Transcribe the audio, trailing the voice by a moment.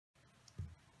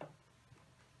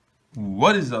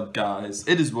What is up, guys?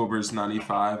 It is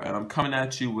Wilbur's95, and I'm coming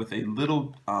at you with a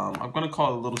little, I'm going to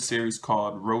call it a little series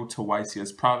called Road to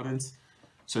YCS Providence.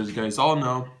 So as you guys all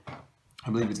know,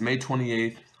 I believe it's May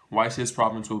 28th, YCS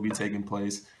Providence will be taking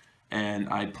place, and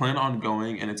I plan on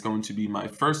going, and it's going to be my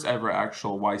first ever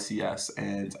actual YCS,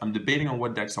 and I'm debating on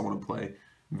what decks I want to play.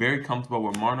 Very comfortable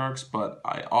with Monarchs, but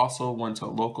I also went to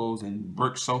locals and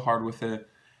worked so hard with it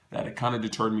that it kind of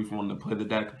deterred me from wanting to play the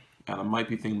deck. And I might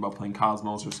be thinking about playing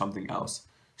Cosmos or something else.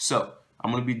 So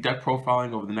I'm going to be deck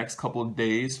profiling over the next couple of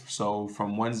days. So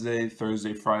from Wednesday,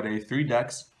 Thursday, Friday, 3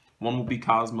 decks. One will be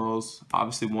Cosmos,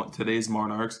 obviously today's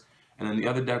Monarchs, and then the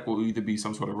other deck will either be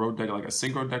some sort of road deck, like a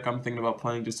synchro deck I'm thinking about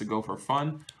playing just to go for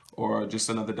fun, or just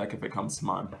another deck if it comes to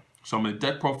mind. So I'm going to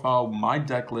deck profile my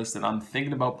deck list that I'm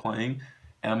thinking about playing,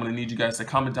 and I'm going to need you guys to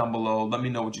comment down below. Let me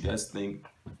know what you guys think.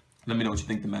 Let me know what you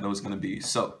think the meta is going to be.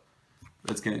 So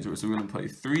let's get into it. So we're going to play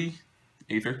 3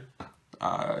 Aether,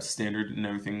 standard and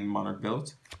everything Monarch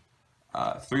builds.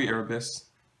 3 Erebus,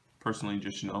 personally,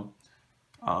 just,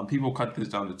 people cut this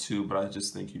down to 2, but I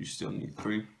just think you still need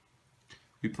 3.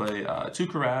 We play 2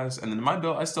 Karaz, and then in my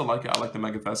build, I still like it. I like the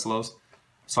Mega Thessalos,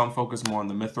 so I'm focused more on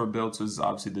the Mithra build, so this is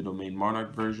obviously the Domain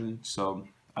Monarch version, so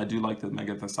I do like the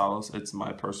Mega Thessalos. It's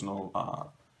my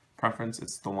personal preference.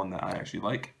 It's the one that I actually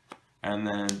like. And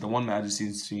then the one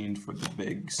Majesty's Fiend for the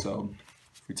big. So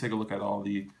if we take a look at all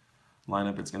the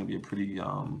lineup, it's going to be a pretty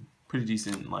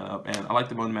decent lineup. And I like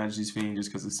the one Majesty's Fiend just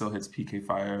because it still hits PK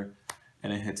Fire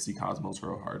and it hits the Cosmos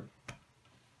real hard.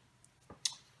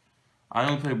 I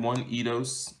only played 1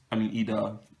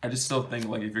 Ida. I just still think,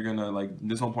 like, if you're going to,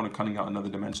 there's no point of cutting out another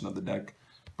dimension of the deck.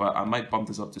 But I might bump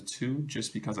this up to 2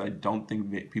 just because I don't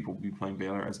think people will be playing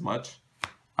Valor as much.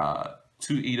 2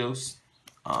 Eidos.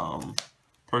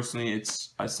 Personally,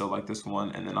 I still like this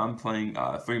one, and then I'm playing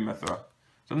 3 Mithra.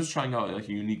 So I'm just trying out like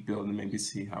a unique build and maybe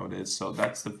see how it is. So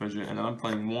that's the vision, and then I'm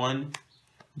playing 1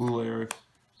 blue layer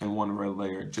and 1 red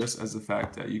layer, just as the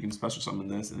fact that you can special summon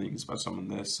this and then you can special summon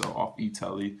this. So off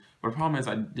E-Telly. But the problem is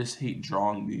I just hate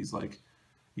drawing these. Like,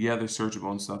 yeah, they're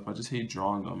searchable and stuff. I just hate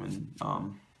drawing them,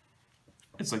 and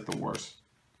it's like the worst.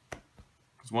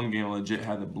 Because one game I legit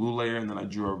had the blue layer, and then I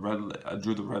drew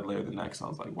the red layer the next. And I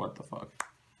was like, what the fuck?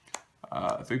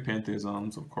 3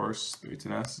 Pantheisms, of course, 3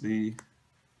 Tenacity,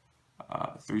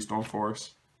 3 Stormforce,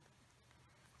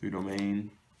 3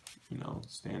 Domain,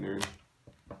 standard.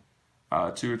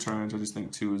 2 Returns, I just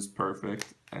think 2 is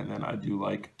perfect. And then I do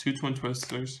like 2 Twin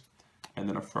Twisters, and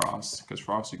then a Frost, because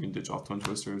Frost you can ditch off Twin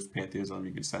Twisters, Pantheism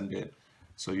you can send it,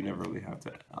 so you never really have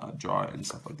to draw it and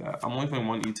stuff like that. I'm only playing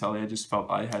 1 E-Telly. I just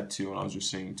felt I had 2, and I was just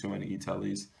seeing too many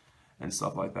E-Tellys and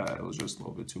stuff like that. It was just a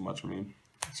little bit too much for me.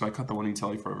 So I cut the 1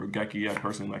 E-Telly for Regeki. I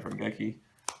personally like Regeki.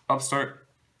 Upstart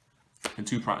and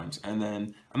 2 Primes. And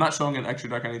then I'm not showing an extra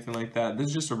deck or anything like that. This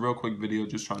is just a real quick video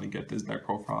just trying to get this deck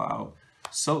profile out.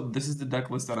 So this is the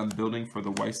deck list that I'm building for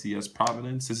the YCS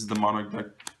Providence. This is the Monarch deck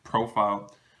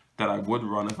profile that I would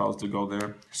run if I was to go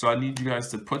there. So I need you guys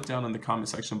to put down in the comment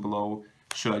section below,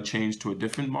 should I change to a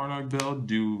different Monarch build,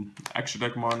 do extra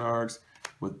deck Monarchs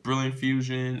with Brilliant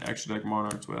Fusion, extra deck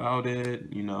Monarchs without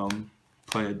it,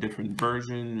 play a different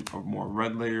version of more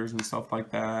red layers and stuff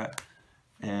like that,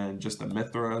 and just the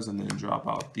Mithras, and then drop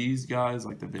out these guys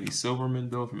like the Vinny Silverman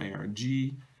build from ARG.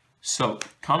 So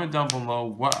comment down below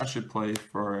what I should play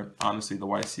for, honestly, the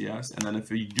YCS, and then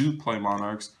if you do play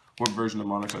Monarchs, what version of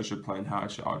Monarchs I should play and how I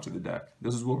should alter the deck.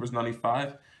 This is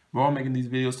Wilbur's95. We're all making these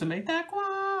videos to make that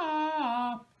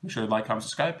guap. Make sure to like, comment,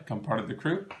 subscribe, become part of the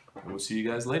crew, and we'll see you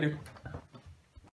guys later.